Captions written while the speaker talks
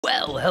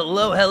Well,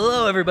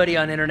 hello everybody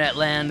on internet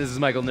land. This is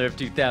Michael Nerf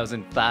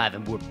 2005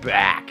 and we're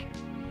back.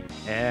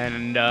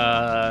 And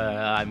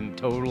I'm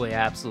totally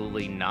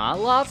absolutely not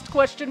lost,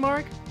 question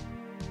mark?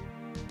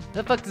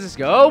 The fuck does this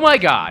go? Oh my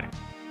god.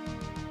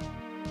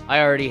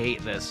 I already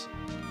hate this.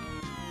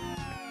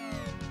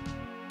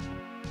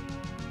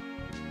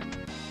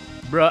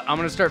 Bruh, I'm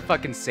gonna start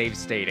fucking save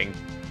stating.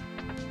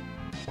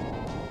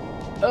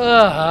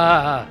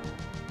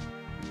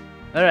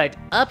 Alright,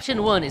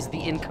 option 1 is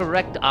the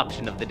incorrect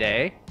option of the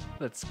day.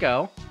 Let's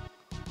go.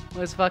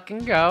 Let's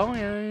fucking go.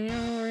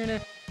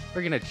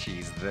 We're gonna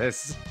cheese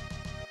this.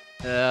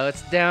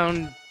 It's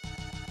down...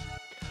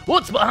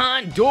 What's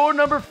behind door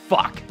number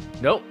fuck?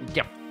 Nope,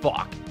 get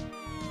fuck.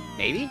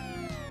 Maybe?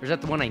 Or is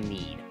that the one I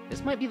need?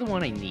 This might be the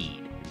one I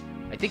need.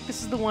 I think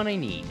this is the one I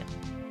need.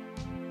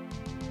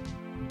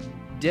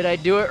 Did I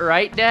do it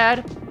right,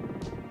 Dad?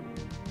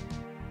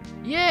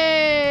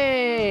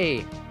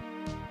 Yay!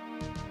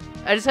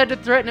 I just had to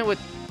threaten it with...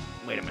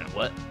 Wait a minute,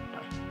 what?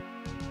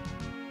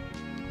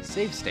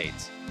 Save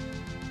states.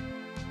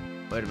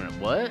 Wait a minute,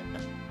 what?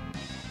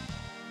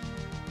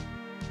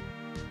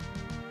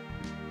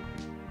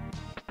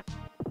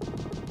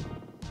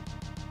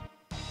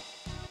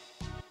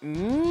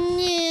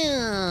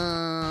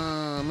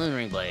 Yeah,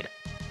 Moonring Blade.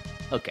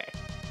 Okay.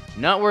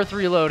 Not worth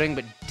reloading,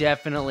 but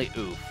definitely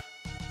oof.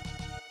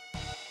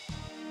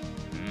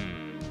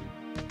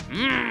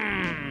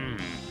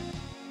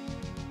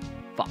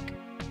 Fuck.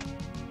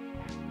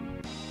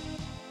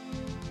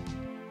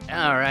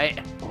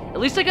 Alright. At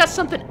least I got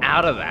something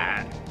out of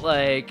that.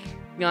 Like,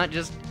 not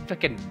just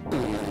fucking...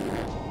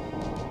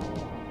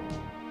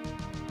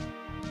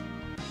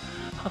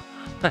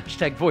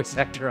 Hashtag voice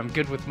actor, I'm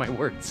good with my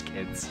words,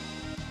 kids.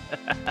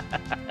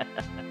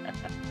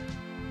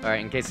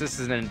 Alright, in case this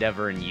is an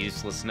endeavor in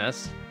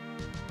uselessness.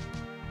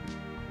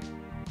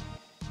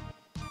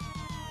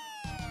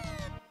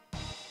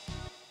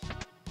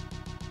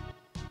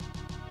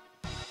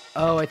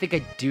 Oh, I think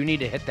I do need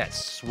to hit that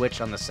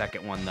switch on the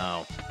second one,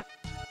 though.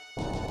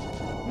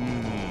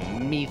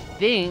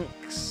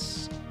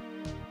 Methinks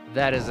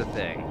that is a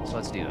thing. So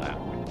let's do that.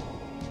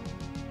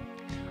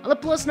 On the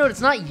plus note,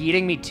 it's not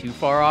yeeting me too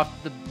far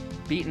off the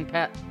beaten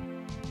path.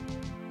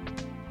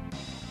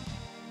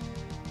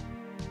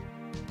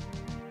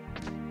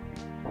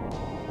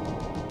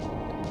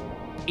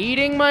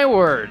 Eating my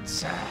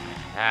words.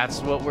 That's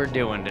what we're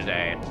doing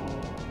today.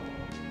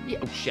 Yeah,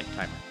 oh shit,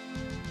 timer.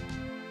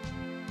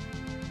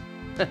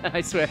 I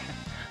swear,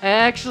 I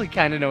actually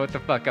kind of know what the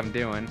fuck I'm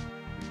doing.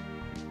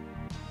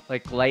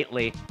 Like,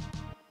 lightly.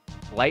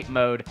 Light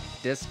mode,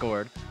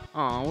 Discord.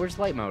 Aw, where's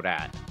light mode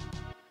at?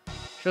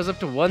 Shows up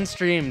to one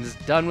stream,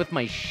 just done with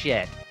my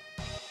shit.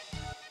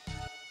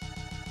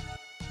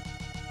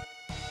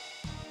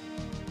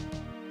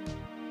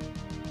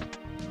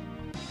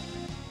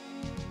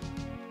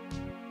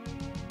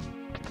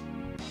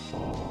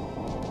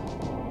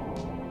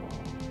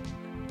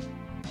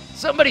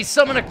 Somebody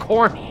summon a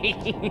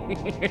corny!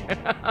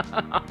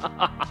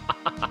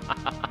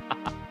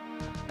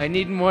 I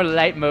need more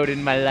light mode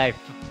in my life.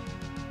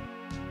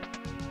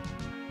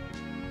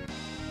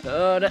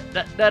 Let's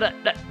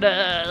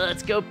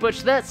go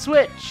push that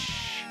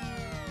switch.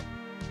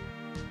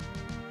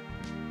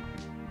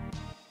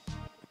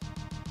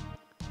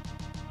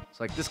 It's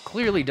like, this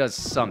clearly does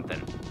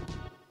something.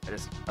 It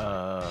is,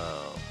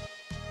 oh.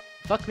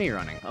 Fuck me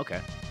running,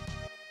 okay.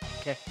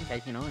 Okay,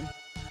 you know,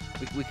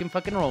 we can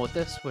fucking roll with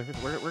this. We're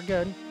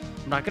good.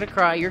 I'm not gonna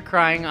cry, you're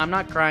crying. I'm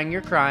not crying,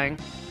 you're crying.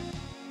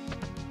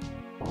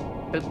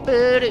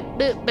 Elevator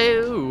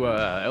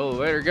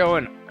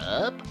going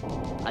up,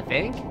 I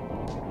think.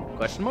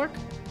 Question mark?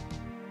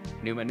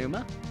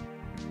 Numa?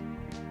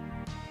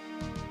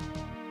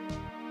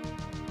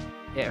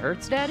 It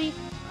hurts, Daddy?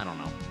 I don't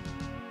know.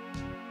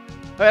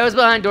 Alright, I was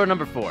behind door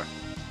number 4.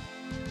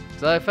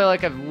 So I feel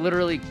like I've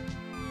literally...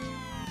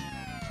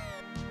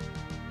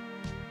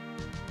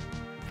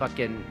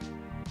 fucking...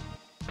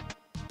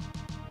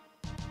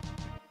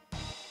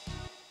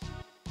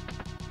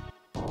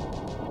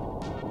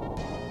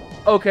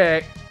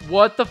 Okay,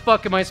 what the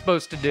fuck am I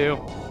supposed to do?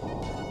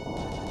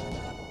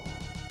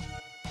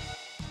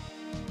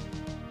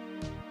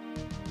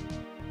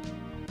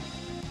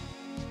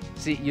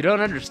 See, you don't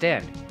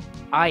understand.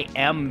 I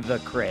am the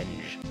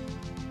cringe.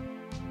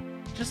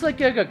 Just like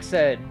Guguk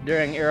said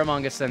during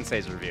Iramanga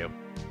Sensei's review.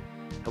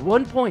 At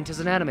one point, as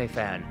an anime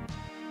fan,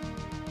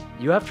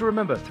 you have to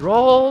remember, through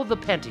all the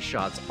panty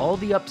shots, all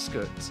the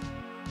upskirts,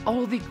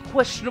 all the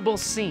questionable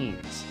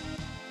scenes,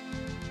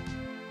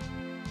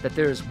 that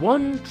there is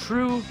one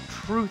true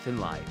truth in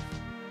life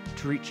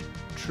to reach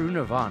true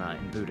nirvana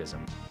in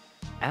Buddhism.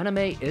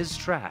 Anime is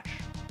trash,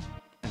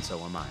 and so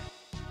am I.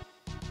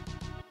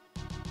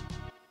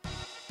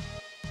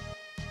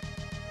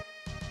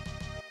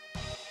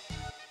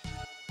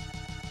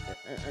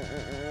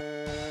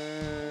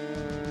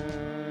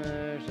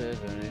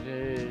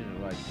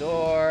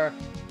 Door.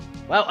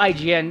 Wow,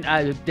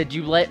 IGN, did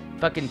you let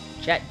fucking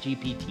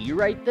ChatGPT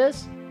write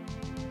this?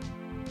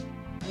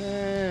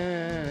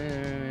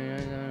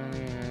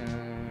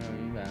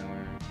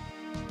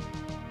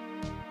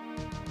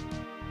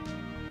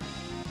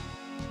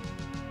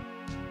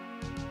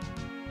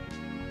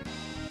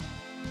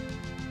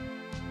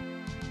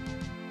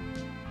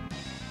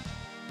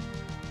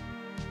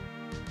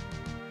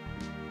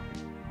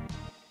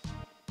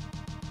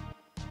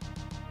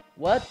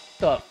 What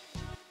the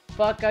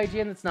fuck,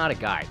 IGN? That's not a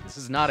guide. This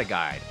is not a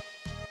guide.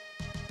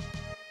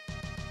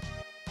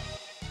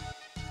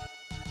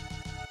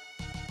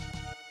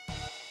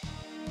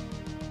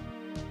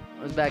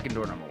 I was back in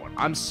door number 1.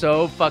 I'm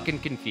so fucking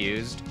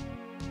confused.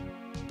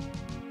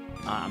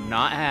 I'm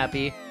not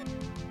happy.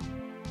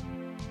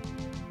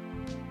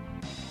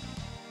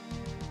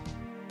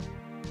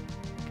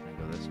 Can I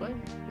go this way?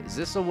 Is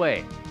this a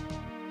way?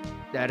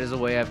 That is a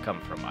way I've come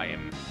from. I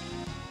am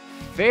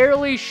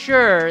fairly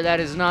sure that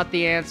is not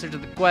the answer to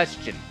the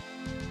question.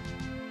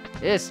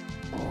 This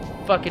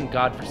fucking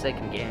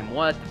godforsaken game.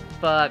 What the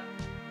fuck?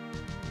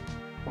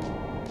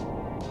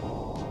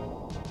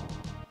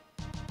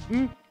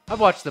 I've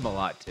watched them a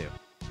lot, too.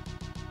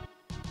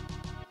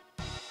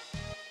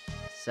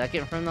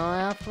 Second from the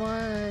left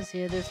one. Let's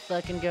see how this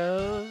fucking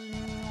goes.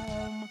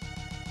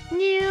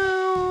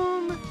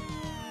 Noom.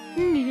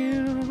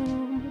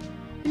 Noom.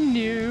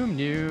 Noom.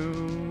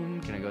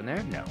 Noom. Can I go in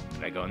there? No.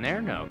 Can I go in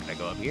there? No. Can I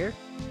go up here?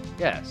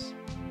 Yes.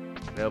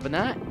 Can I open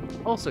that?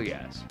 Also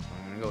yes.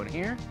 I'm gonna go in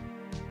here.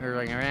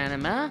 Where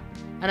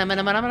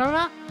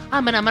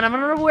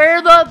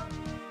the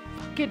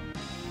fucking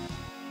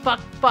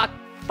fuck.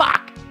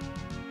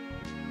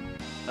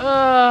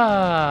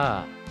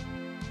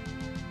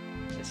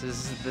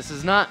 This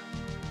is not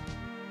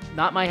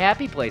my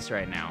happy place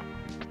right now.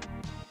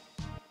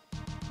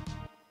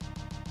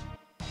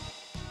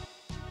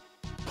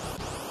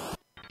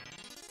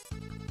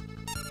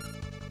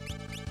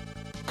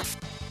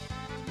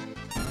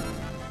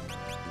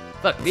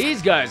 Fuck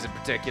these guys in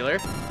particular.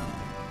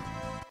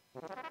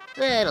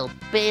 Little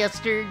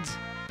bastards.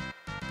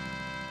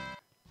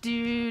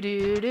 Do.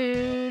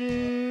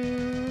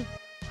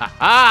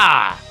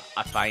 Ha-ha!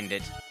 I find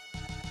it.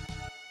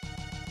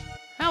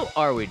 How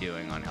are we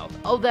doing on health?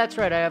 Oh, that's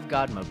right, I have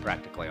God mode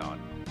practically on.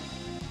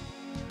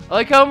 I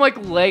like how I'm like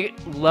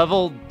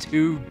level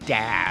 2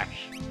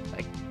 dash.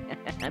 Like,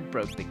 I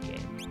broke the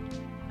game.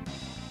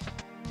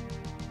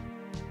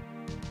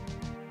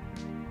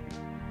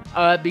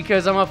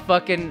 Because I'm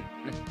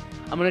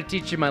gonna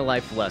teach you my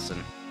life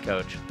lesson,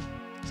 coach.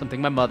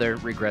 Something my mother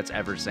regrets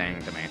ever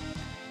saying to me.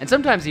 And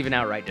sometimes even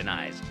outright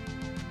denies.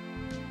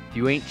 If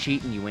you ain't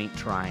cheating, you ain't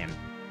trying.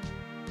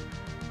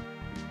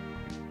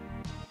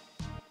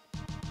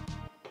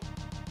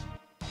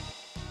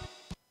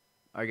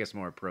 I guess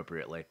more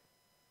appropriately.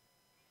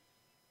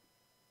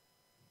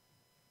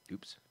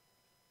 Oops.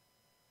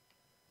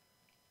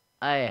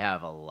 I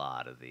have a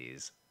lot of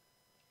these.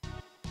 I'm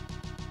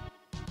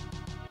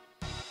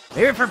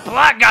here for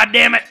plot,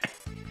 goddammit!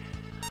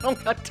 I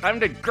don't got time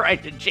to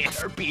grind a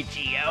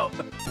JRPG out.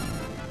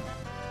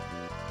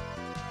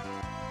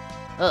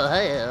 Oh,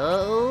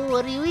 hello.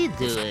 What are we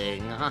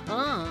doing?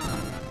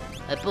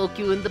 I poke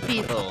you in the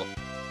pee hole.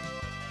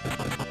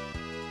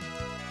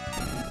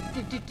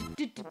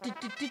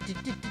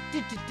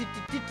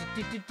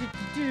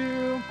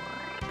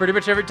 Pretty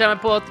much every time I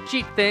pull out the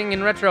cheat thing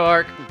in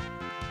RetroArch.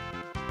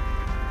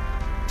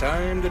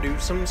 Time to do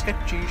some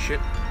sketchy shit.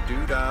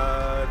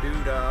 Doo-dah,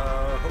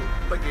 doo-dah,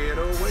 hope I get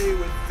away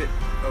with it.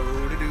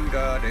 Oh, da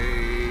doo-dah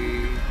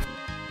day.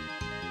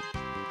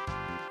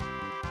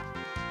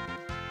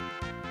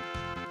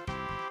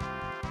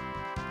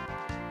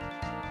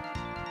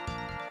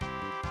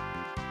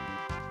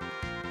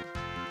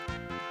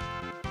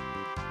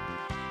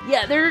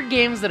 Yeah, there are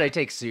games that I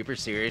take super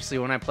seriously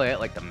when I play it,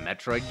 like the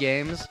Metroid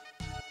games.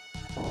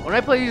 When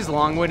I play these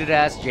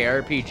long-winded-ass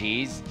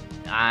JRPGs,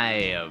 I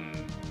am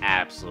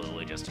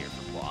absolutely just here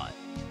for plot.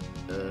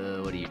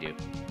 What do you do?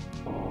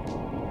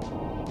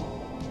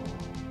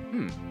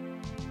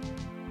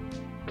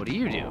 What do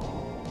you do?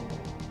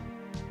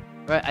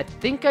 Right, I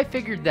think I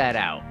figured that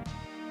out.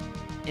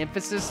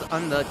 Emphasis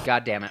on the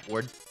goddammit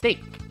word think.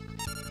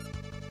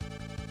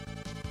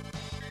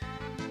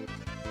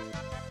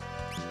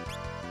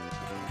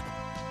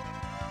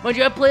 Mind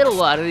you, I played a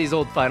lot of these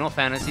old Final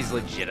Fantasies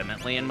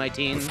legitimately in my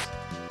teens.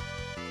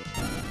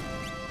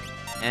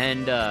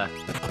 And,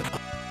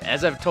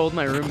 as I've told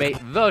my roommate,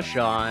 the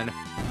Sean,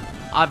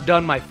 I've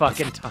done my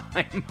fucking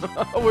time.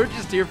 We're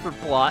just here for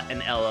plot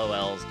and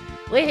LOLs.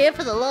 We're here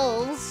for the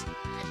lols.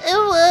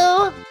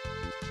 Ooh.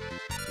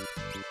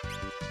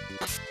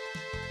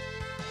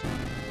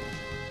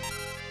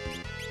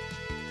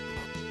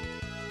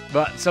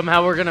 But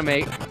somehow we're gonna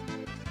make...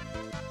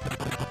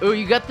 Ooh,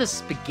 you got the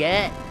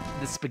spaghetti?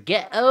 The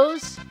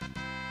spaghettos?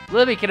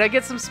 Libby, can I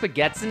get some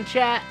spaghettis in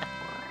chat?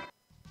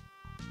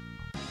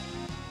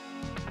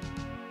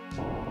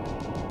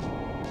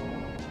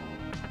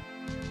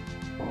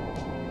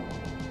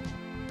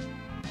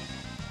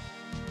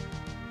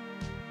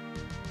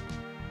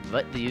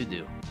 What do you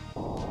do?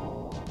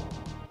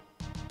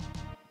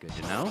 Good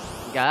to know.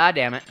 God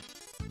damn it.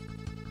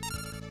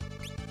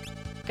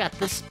 Got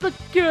the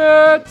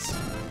spaghettis!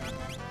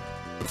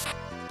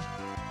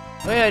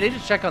 Oh yeah, I need to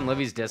check on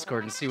Livy's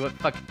Discord and see what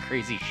fucking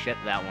crazy shit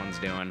that one's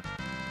doing.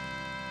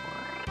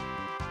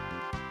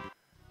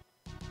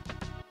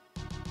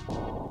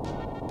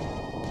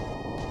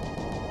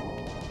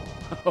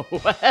 Oh,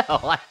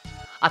 well,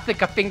 I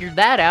think I figured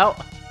that out.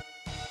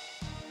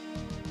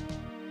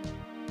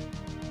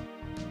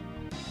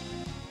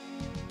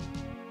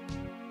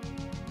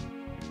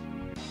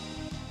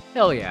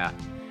 Hell yeah.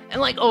 And,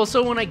 like,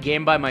 also when I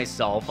game by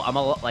myself, I'm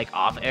like,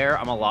 off air,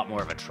 I'm a lot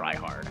more of a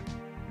tryhard.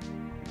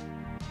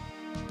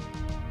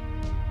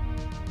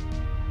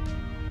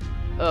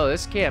 Oh,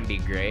 this can't be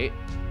great.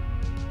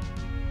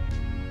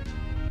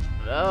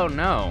 Oh,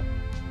 no.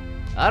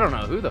 I don't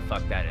know who the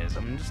fuck that is.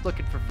 I'm just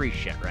looking for free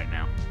shit right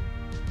now.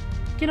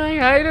 Can I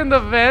hide in the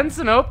vents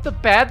and hope the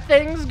bad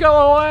things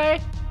go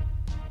away?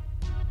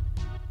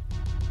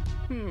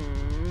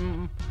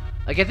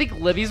 Like, I think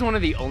Libby's one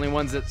of the only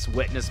ones that's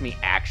witnessed me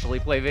actually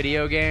play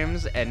video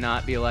games and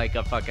not be like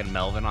a fucking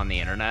Melvin on the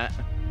internet.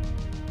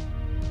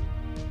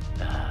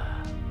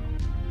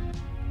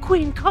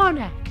 Queen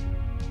Karnak!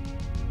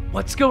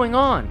 What's going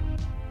on?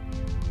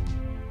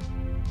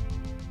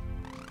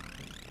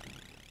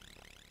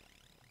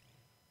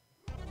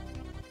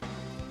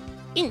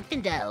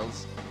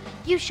 Infidels,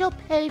 you shall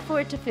pay for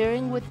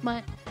interfering with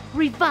my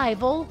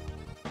revival.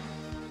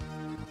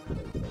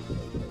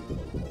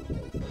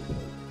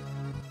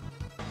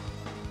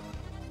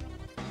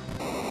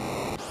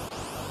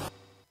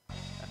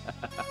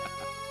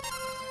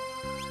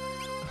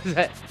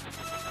 That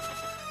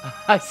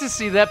I used to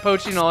see that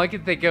poaching, all I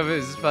could think of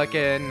is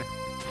fucking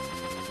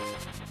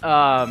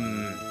I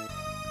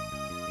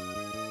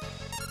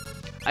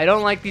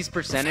don't like these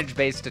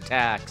percentage-based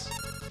attacks.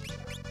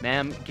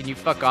 Ma'am, can you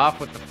fuck off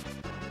with the...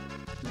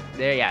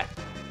 There, yeah.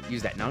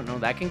 Use that. No,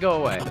 that can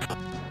go away.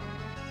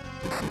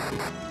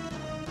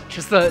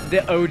 Just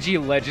the OG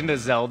Legend of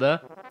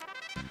Zelda.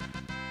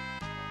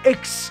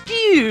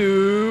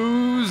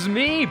 Excuse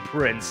me,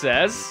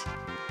 princess.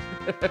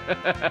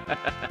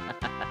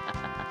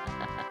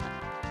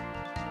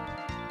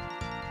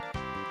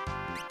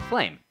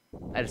 Flame.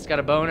 I just got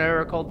a bone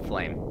arrow called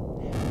Flame.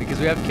 Because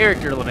we have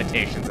character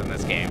limitations in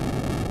this game.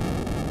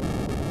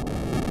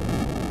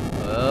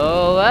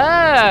 Well,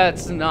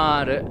 that's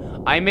not it.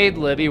 I made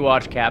Libby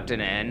watch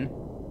Captain N.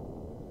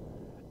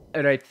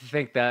 And I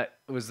think that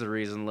was the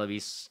reason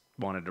Libby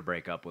wanted to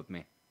break up with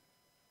me.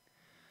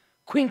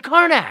 Queen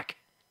Karnak!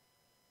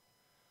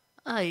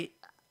 I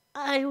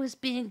was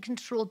being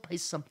controlled by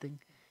something.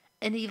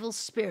 An evil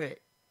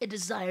spirit. It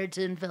desired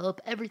to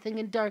envelop everything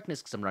in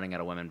darkness. Because I'm running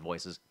out of women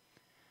voices.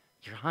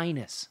 Your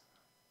Highness.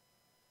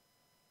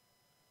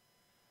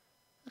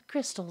 The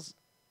crystals.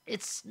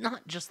 It's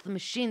not just the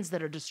machines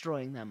that are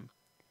destroying them.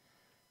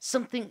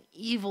 Something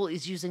evil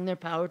is using their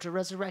power to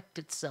resurrect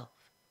itself.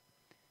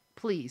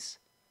 Please,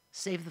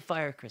 save the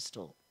fire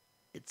crystal.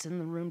 It's in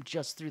the room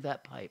just through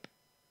that pipe.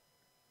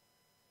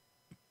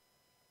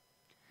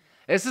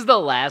 This is the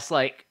last,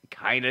 like,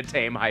 kind of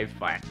tame high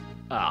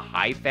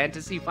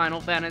fantasy Final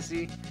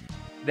Fantasy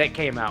that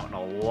came out in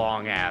a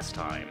long-ass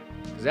time.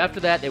 Because after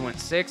that, they went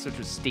 6, which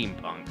was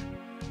steampunk.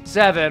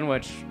 7,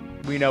 which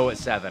we know what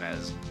 7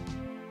 is.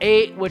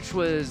 8, which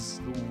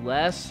was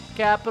less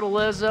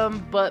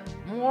capitalism, but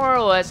more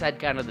or less had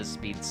kind of the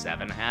speed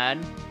 7 had.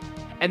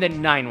 And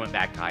then 9 went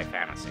back to high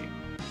fantasy.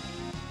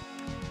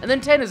 And then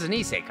 10 is an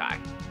isekai.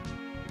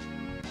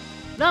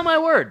 Not my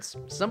words.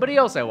 Somebody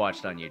else I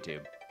watched on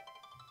YouTube.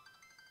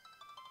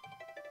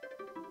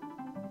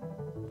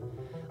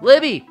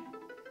 Libby!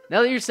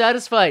 Now that you're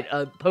satisfied,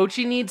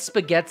 Pochi needs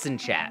spaghettis in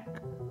chat.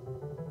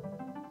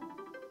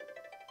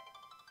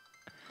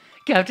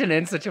 Captain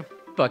N's such a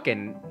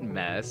fucking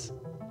mess.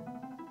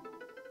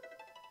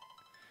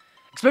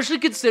 Especially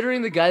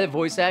considering the guy that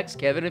voice acts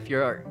Kevin, if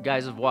you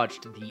guys have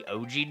watched the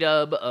OG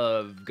dub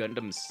of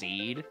Gundam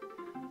Seed,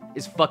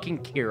 is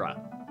fucking Kira.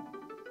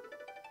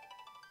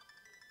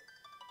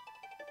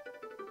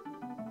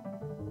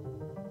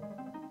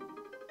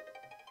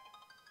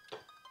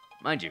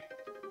 Mind you,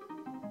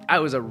 I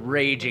was a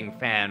raging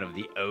fan of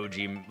the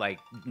OG, like,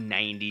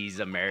 90s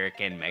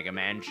American Mega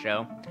Man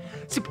show.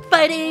 Super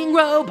Fighting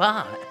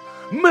Robot,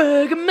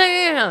 Mega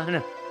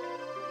Man!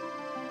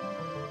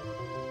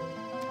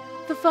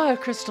 The fire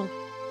crystal.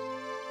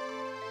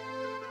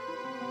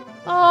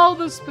 All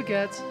the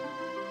spaghettis.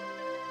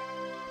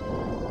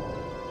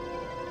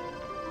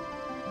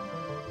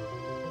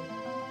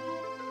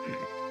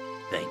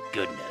 Thank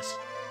goodness.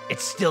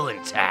 It's still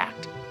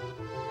intact.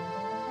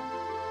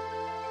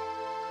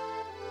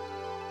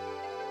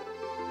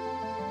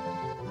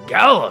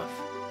 Galuf!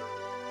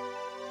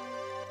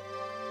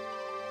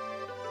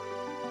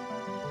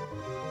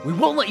 We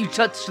won't let you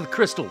touch the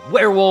crystal,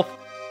 werewolf!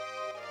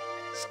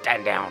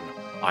 Stand down.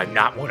 I'm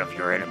not one of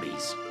your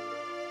enemies.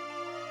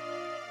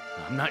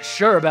 I'm not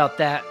sure about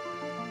that.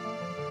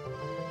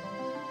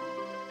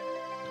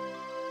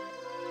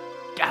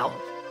 Galuf,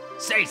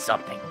 say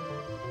something.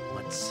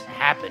 What's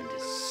happened?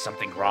 Is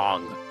something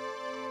wrong?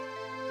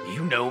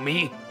 You know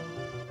me?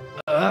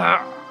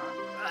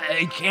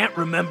 I can't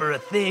remember a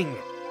thing.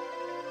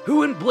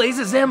 Who in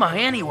blazes am I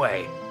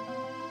anyway?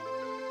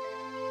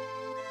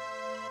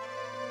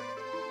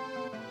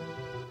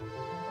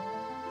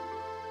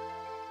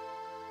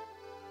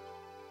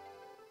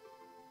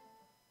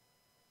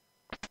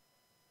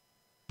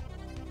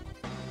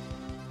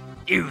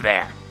 You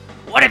there!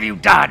 What have you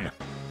done?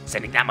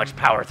 Sending that much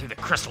power through the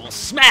crystal will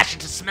smash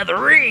into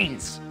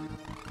smithereens!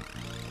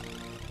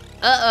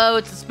 Uh-oh,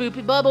 it's a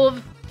spoopy bubble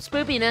of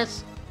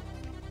spoopiness.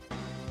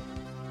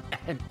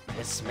 And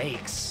this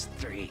makes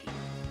 3.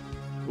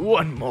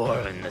 One more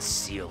and the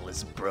seal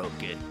is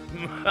broken.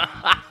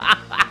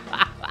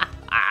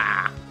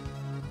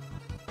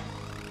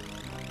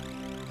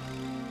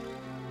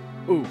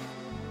 Oof.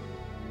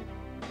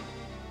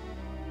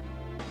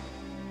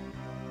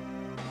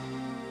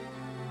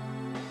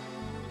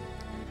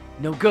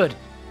 No good.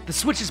 The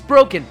switch is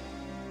broken.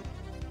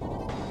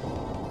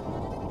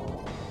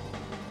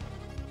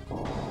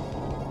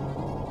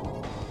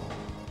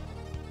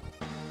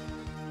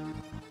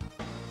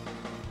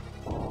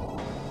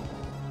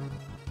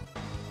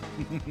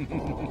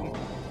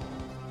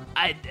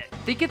 I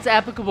think it's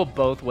applicable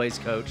both ways,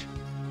 Coach.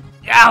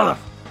 Aleph,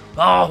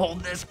 I'll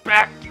hold this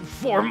back. You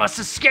 4 must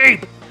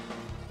escape.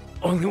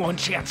 Only one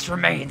chance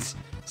remains.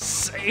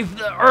 Save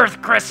the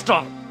Earth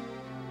Crystal.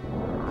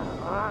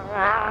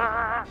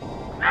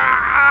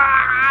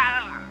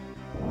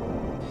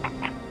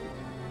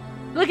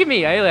 Look at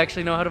me, I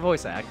actually know how to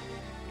voice act.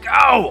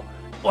 Go!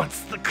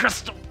 Once the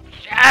crystal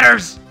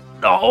shatters,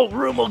 the whole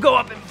room will go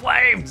up in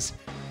flames.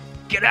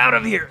 Get out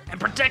of here and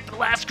protect the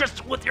last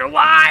crystal with your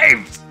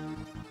lives!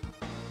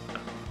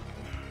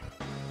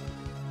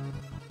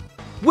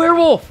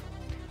 Werewolf!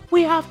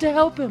 We have to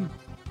help him.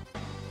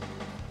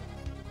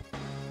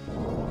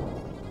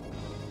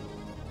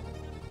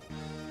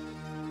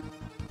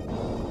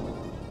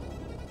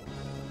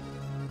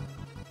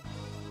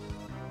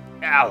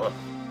 Aleph,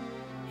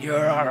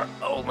 you're our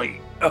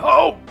only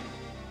hope.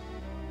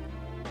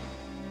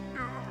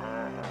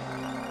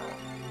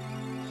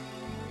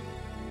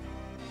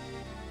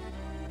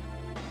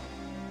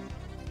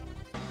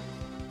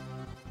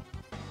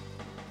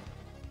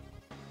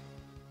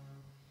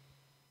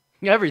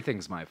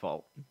 Everything's my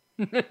fault.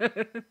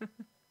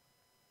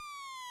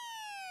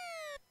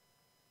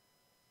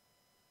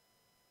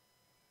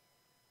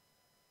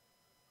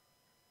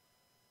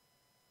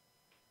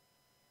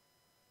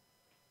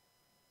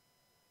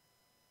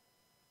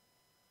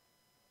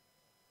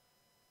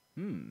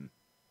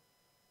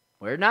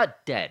 We're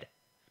not dead.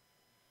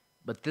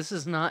 But this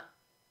is not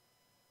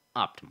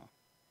optimal.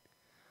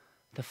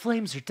 The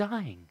flames are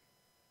dying.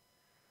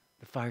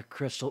 The fire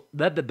crystal...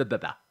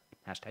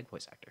 Hashtag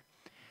voice actor.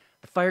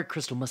 The fire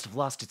crystal must have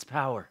lost its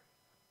power.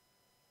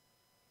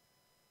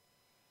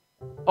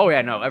 Oh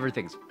yeah, no,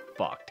 everything's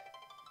fucked.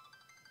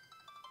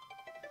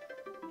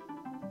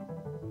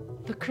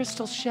 The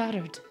crystal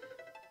shattered.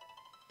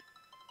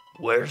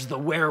 Where's the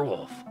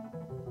werewolf?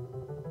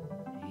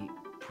 He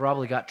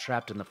probably got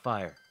trapped in the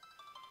fire.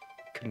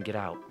 Couldn't get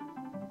out.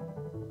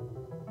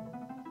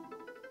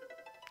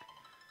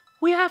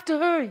 We have to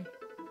hurry.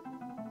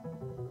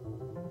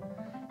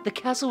 The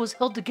castle was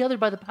held together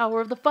by the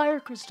power of the fire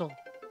crystal.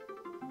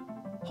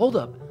 Hold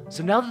up,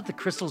 so now that the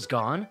crystal's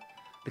gone,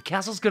 the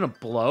castle's gonna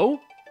blow?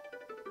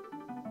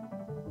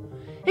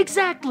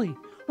 Exactly!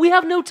 We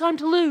have no time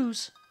to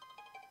lose.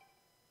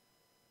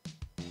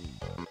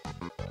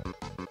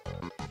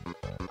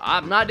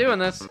 I'm not doing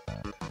this.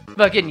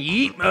 Fucking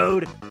yeet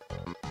mode.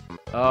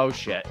 Oh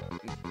shit.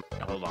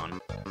 Hold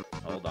on.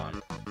 Hold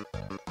on.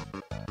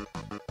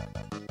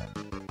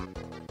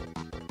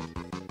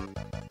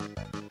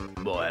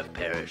 More have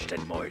perished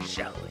and more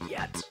shall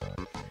yet.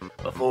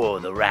 Before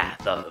the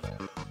wrath of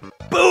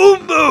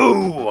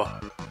BOOMBO!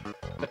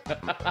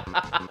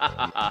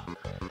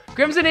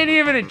 Crimson ain't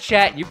even in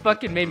chat. You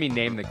fucking made me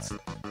name the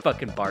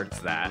fucking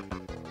bards that.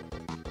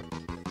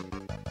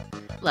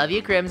 Love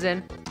you,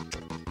 Crimson.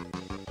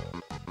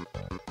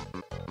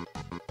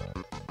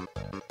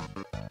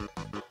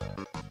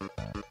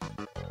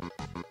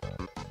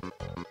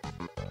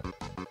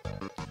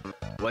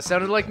 What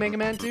sounded like Mega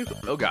Man 2?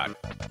 Oh god.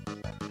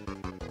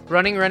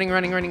 Running, running,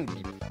 running, running.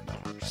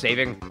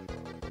 Saving.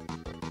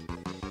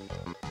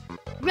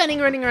 Running,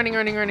 running, running,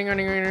 running, running,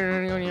 running,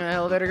 running, running,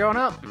 elevator going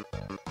up.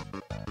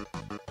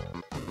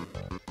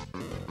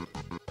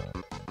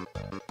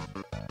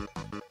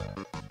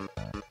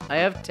 I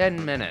have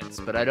 10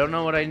 minutes, but I don't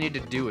know what I need to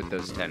do with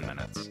those 10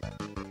 minutes.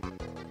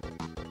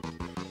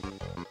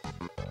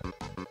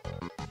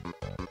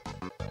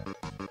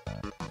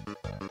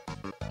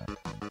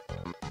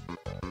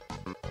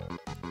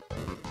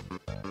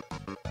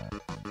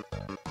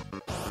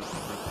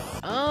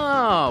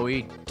 Oh,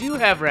 we do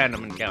have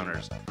random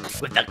encounters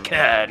with the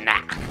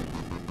Kernak.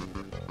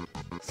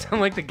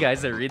 Sound like the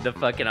guys that read the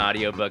fucking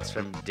audiobooks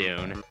from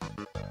Dune.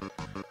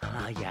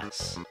 Ah,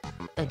 yes.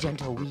 The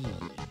gentle wee.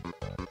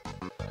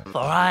 For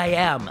I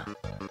am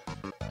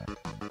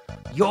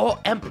your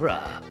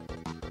emperor,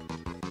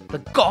 the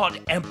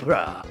god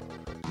emperor,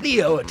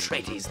 Leo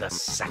Atreides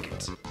II,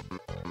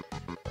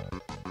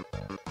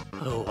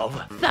 who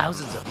over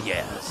thousands of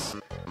years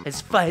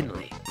has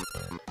finally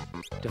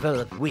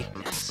developed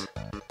weakness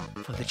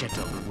for the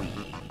gentle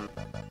wee.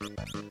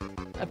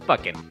 I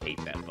fucking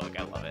hate that book.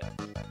 I love it.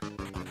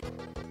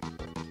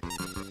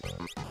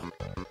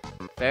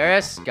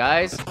 Ferris,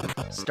 guys,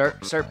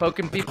 start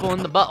poking people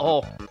in the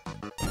butthole.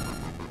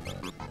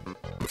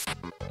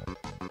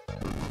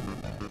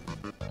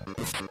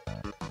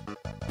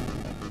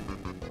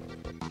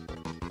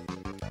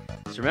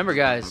 So remember,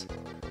 guys,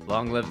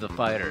 long live the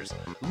fighters.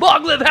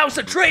 Long live House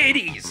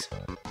Atreides!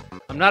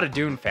 I'm not a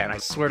Dune fan. I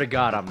swear to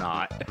God, I'm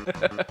not.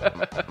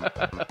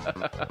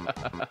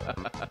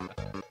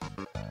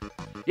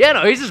 Yeah,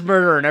 no, he's just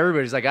murdering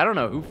everybody. He's like, I don't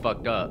know who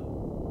fucked up.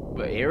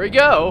 But here we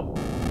go.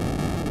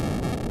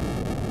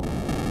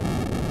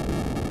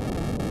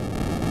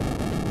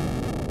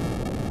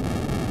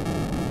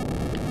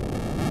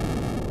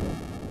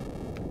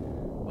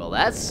 Well,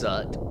 that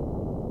sucked.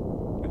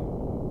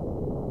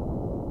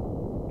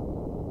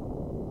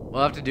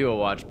 We'll have to do a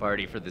watch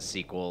party for the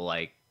sequel,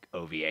 like,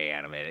 OVA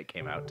anime that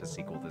came out to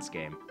sequel this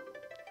game.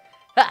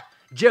 Ha!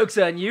 Joke's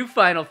on you,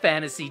 Final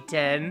Fantasy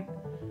X!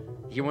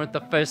 You weren't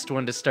the first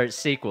one to start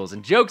sequels.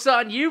 And joke's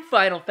on you,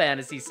 Final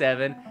Fantasy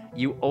VII!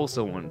 You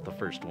also weren't the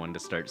first one to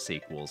start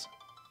sequels.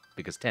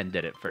 Because 10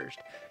 did it first.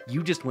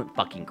 You just went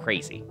fucking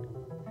crazy.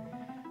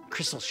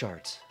 Crystal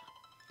shards.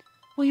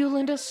 Will you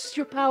lend us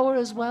your power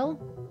as well?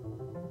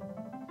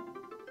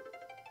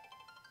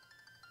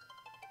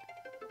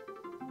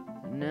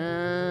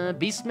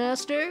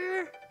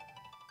 Beastmaster?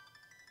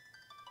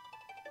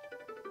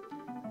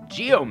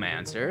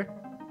 Geomancer?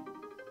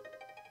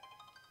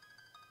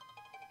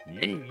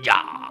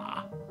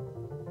 Ninja!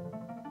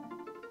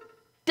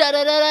 Da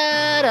da da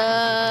da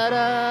da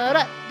da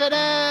da da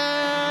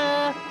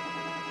da.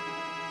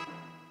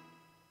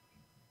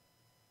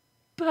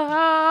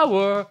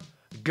 Power!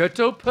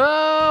 Ghetto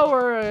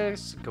power!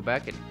 Let's go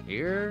back in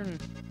here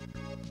and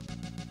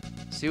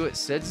see what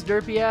Sid's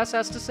derpy ass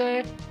has to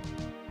say.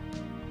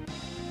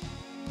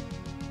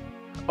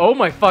 Oh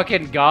my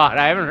fucking god,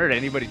 I haven't heard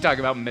anybody talk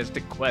about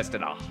Mystic Quest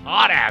in a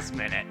hot ass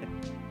minute.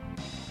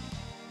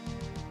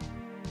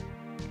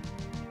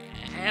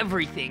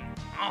 Everything,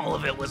 all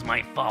of it was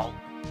my fault.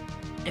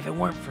 If it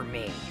weren't for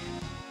me.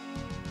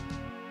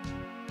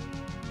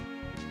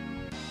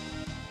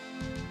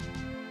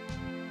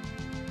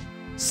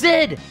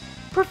 Sid!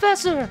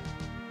 Professor!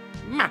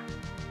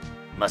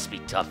 Must be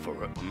tough for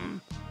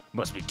him.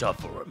 Must be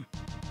tough for him.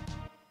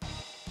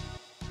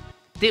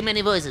 Too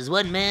many voices,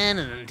 one man,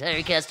 and an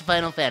entire cast of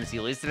Final Fantasy.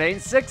 At least it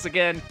ain't 6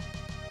 again.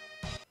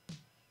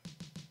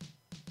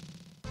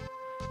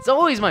 It's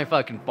always my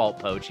fucking fault,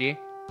 Pochi.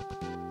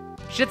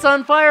 Shit's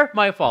on fire,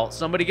 my fault.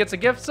 Somebody gets a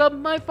gift sub,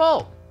 my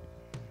fault.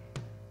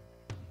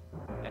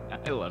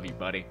 I love you,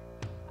 buddy.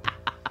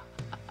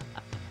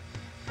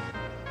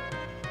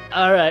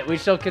 Alright, we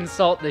shall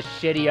consult the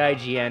shitty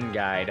IGN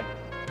guide.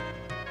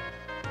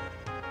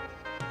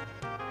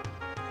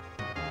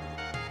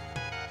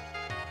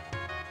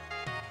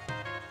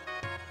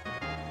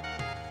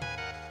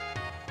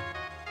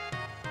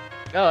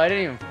 Oh, I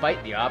didn't even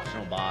fight the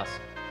optional boss.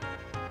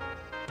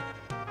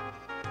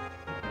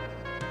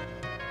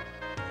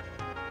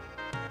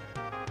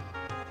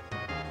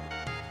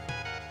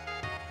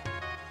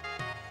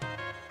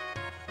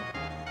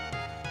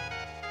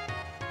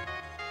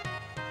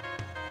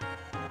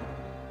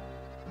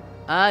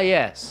 Ah,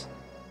 yes.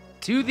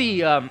 To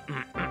the,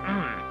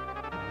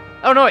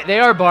 Oh, no, wait, they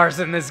are bars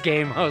in this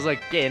game. I was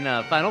like, in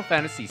Final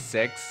Fantasy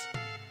VI,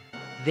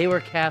 they were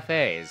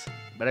cafes.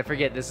 But I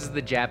forget, this is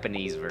the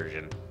Japanese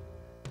version.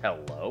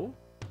 Hello?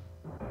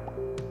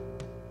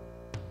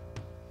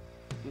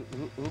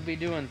 Who be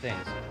doing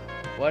things?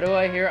 Why do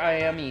I hear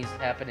IMEs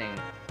happening?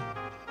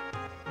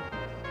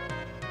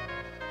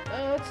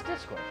 Oh, it's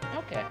Discord.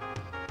 Okay.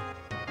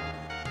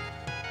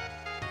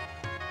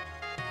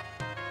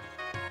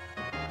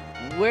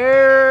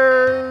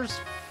 Where's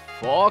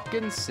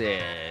fucking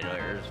Sid?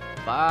 Where's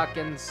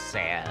fucking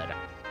Sid?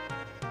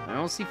 I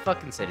don't see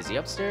fucking Sid. Is he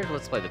upstairs?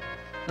 Let's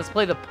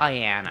play the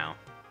piano.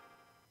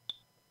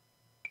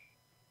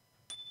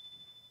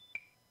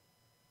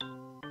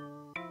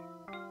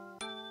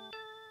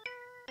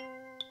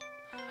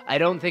 I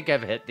don't think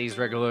I've hit these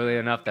regularly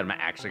enough that I'm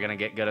actually gonna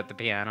get good at the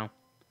piano.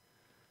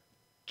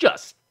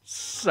 Just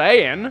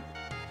saying.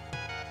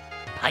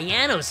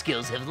 Piano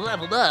skills have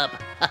leveled up.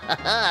 Ha ha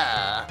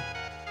ha.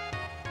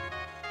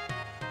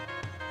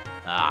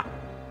 Ah.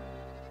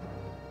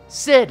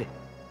 Sid!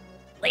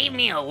 Leave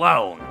me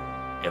alone.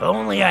 If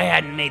only I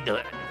hadn't made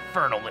the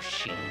infernal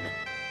machine.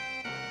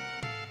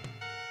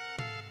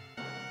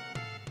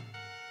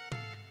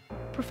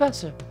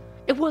 Professor,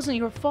 it wasn't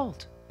your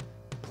fault.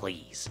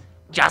 Please,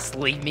 just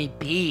leave me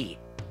be.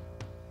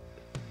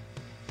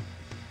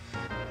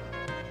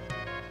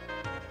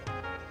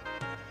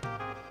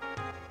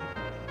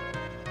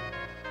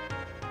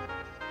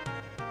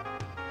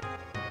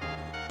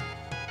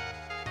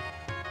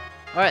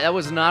 Alright, that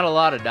was not a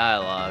lot of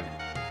dialogue.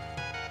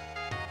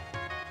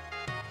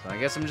 So I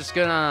guess I'm just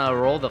gonna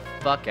roll the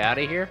fuck out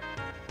of here.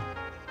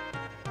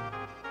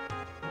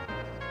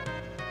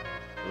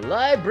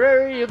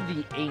 Library of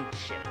the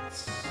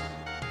Ancients.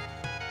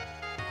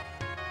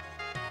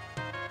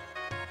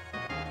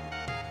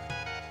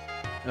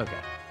 Okay.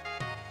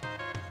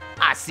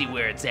 I see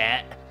where it's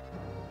at.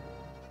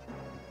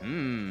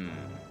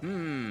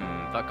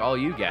 Fuck all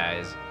you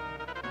guys.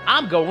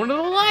 I'm going to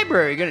the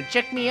library, gonna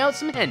check me out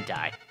some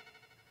hentai.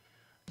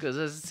 Because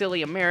those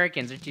silly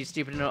Americans are too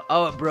stupid to know.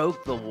 Oh, it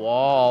broke the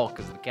wall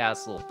because the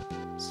castle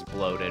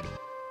exploded.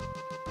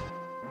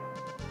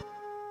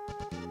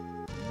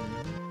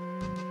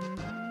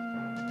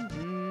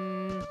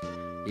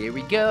 Here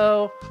we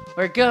go.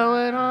 We're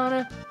going on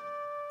a...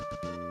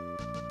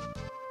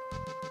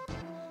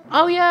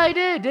 Oh yeah, I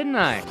did, didn't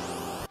I?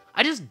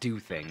 I just do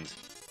things.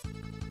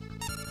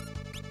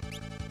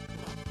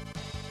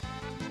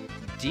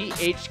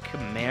 DH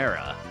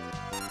Chimera.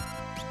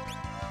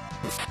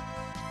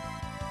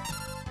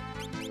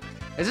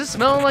 Is it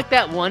smelling like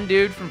that one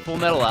dude from Full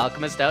Metal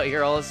Alchemist out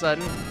here all of a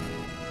sudden?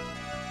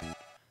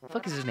 The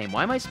fuck is his name?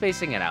 Why am I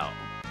spacing it out?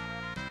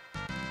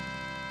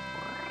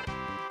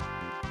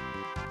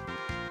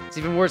 It's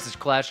even worse, it's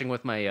clashing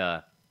with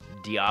my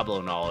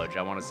Diablo knowledge.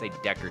 I want to say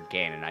Deckard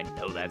Cain, and I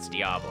know that's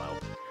Diablo.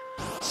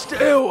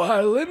 Stay a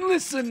while and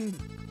listen!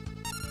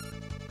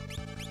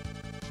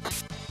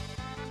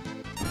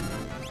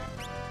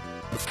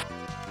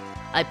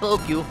 I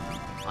poke you.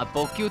 I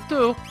poke you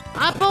too.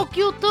 I poke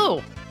you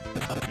too.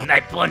 And I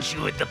punch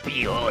you with the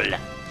pee hole.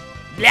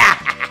 Blah!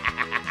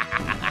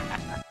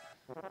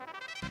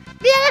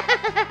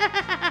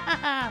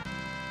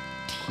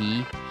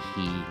 Tee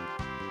hee hee.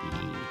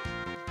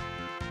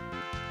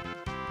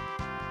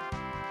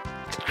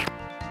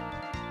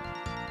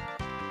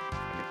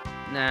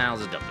 Nah, I'll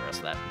just dump the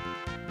rest of that.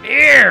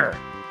 Here!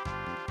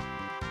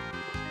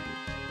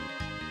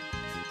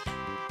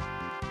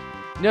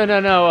 No,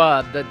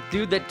 the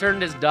dude that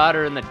turned his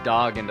daughter and the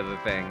dog into the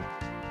thing.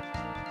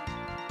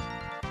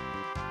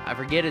 I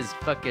forget his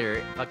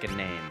fucking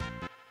name.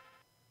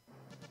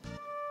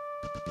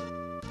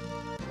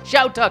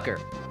 Shout Tucker!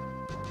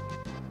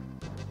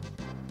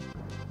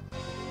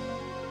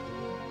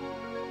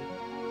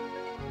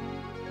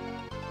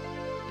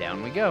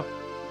 Down we go.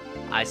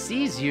 I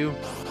sees you.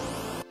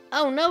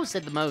 Oh no,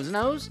 said the Moe's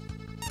nose.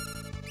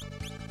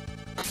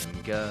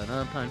 I'm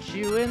gonna punch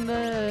you in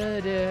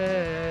the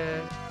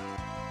dick.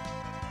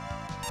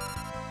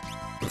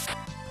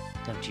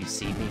 Don't you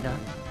see me now?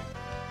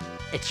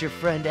 It's your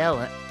friend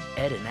Ed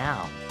and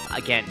Al. I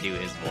can't do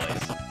his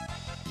voice.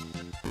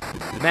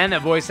 The man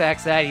that voice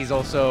acts that, he's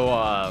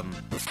also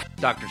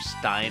Dr.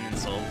 Stein in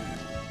Soul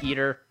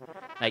Eater.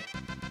 Like,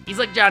 he's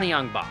like Johnny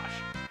Young Bosch.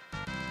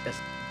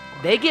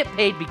 They get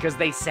paid because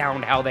they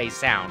sound how they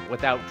sound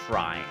without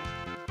trying.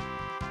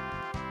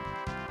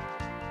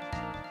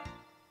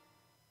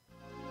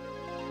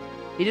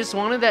 He just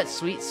wanted that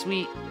sweet,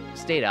 sweet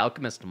State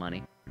Alchemist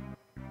money.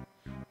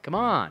 Come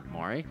on,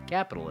 Maury.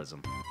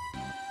 Capitalism.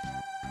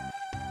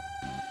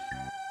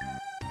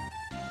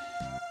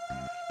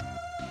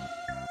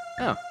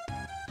 Oh.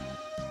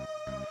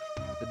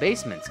 The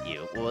basement's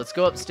cute. Well, let's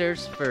go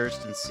upstairs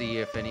first and see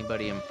if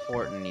anybody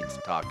important needs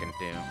talking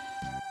to.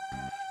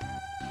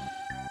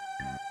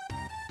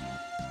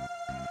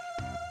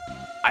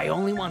 I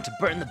only want to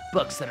burn the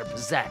books that are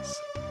possessed,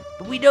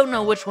 but we don't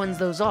know which ones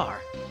those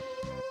are.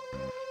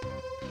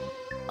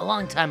 A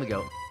long time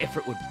ago,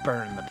 Ifrit would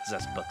burn the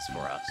possessed books for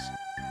us.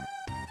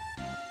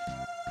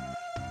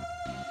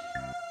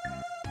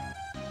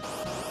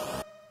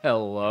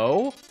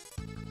 Hello?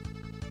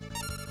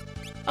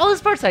 Oh,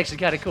 this part's actually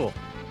kind of cool.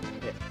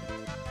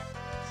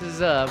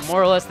 This is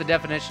more or less the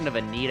definition of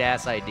a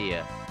neat-ass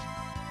idea.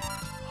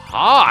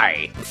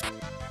 Hi!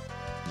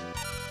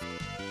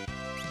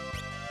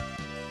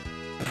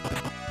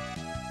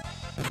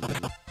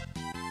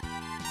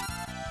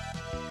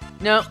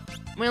 Nope,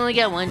 we only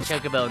get one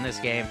Chocobo in this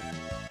game.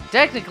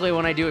 Technically,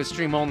 when I do a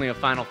stream only of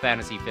Final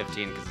Fantasy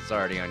 15, because it's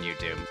already on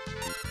YouTube,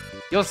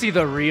 you'll see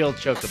the real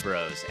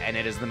Chocobros, and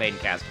it is the main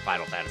cast of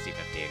Final Fantasy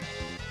 15.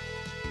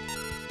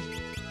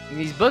 And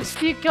these books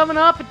keep coming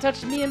up and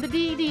touching me in the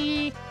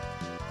DD.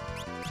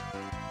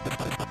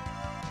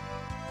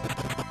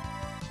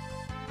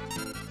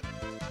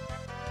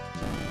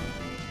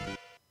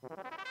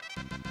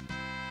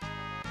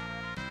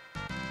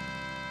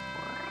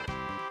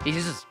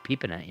 He's just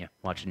peeping at you,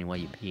 watching you while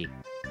you pee.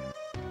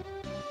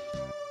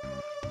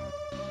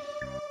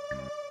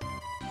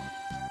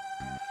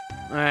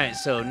 Alright,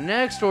 so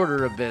next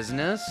order of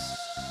business.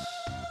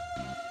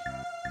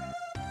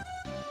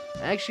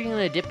 Actually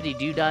gonna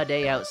dippity-doo-dah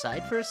day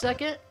outside for a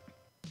second.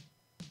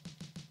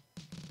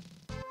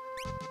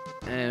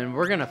 And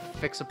we're gonna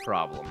fix a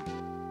problem.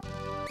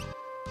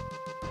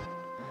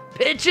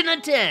 Pitch in a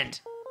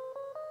tent!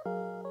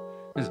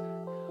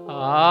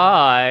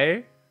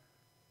 Hi!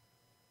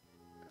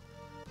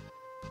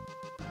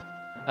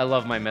 I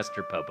love my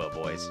Mr. Popo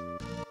voice.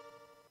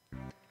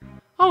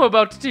 I'm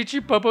about to teach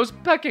you Popo's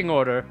pecking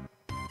order.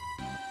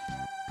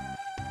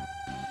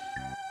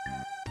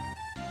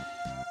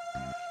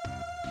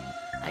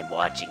 I'm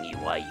watching you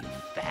while you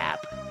fap.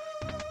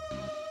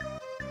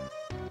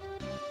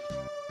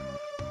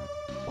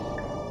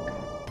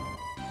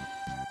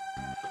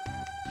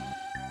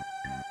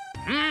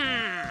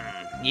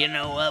 You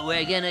know what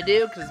we're gonna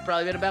do? Because it's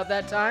probably been about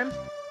that time.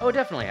 Oh, it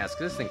definitely has,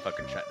 because this thing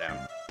fucking shut down.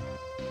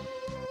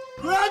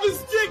 Grab a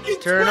stick and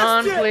Turn twist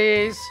on, it.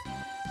 please.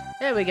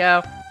 There we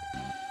go.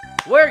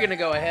 We're gonna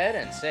go ahead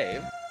and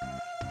save.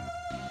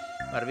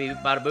 Bada beep,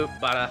 bada boop,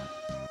 bada.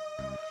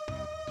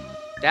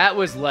 That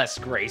was less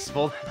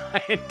graceful than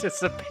I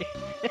anticipated.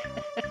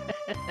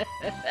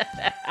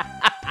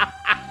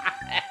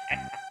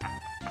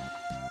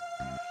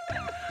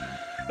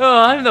 Oh,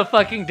 I'm the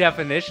fucking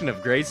definition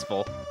of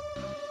graceful.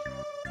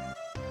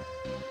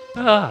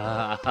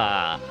 On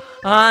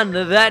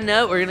that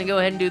note, we're gonna go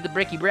ahead and do the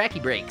Bricky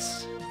Bracky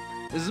breaks.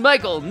 This is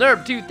Michael,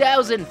 Nerb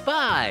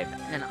 2005,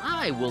 and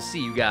I will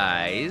see you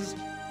guys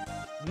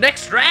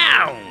next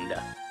round.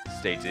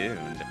 Stay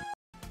tuned.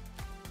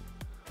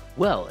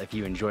 Well, if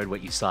you enjoyed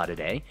what you saw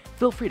today,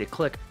 feel free to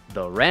click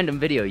the random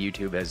video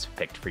YouTube has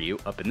picked for you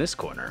up in this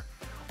corner.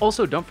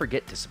 Also, don't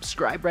forget to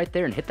subscribe right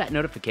there and hit that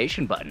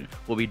notification button.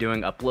 We'll be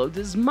doing uploads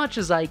as much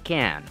as I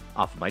can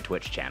off of my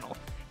Twitch channel.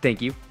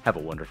 Thank you. Have a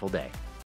wonderful day.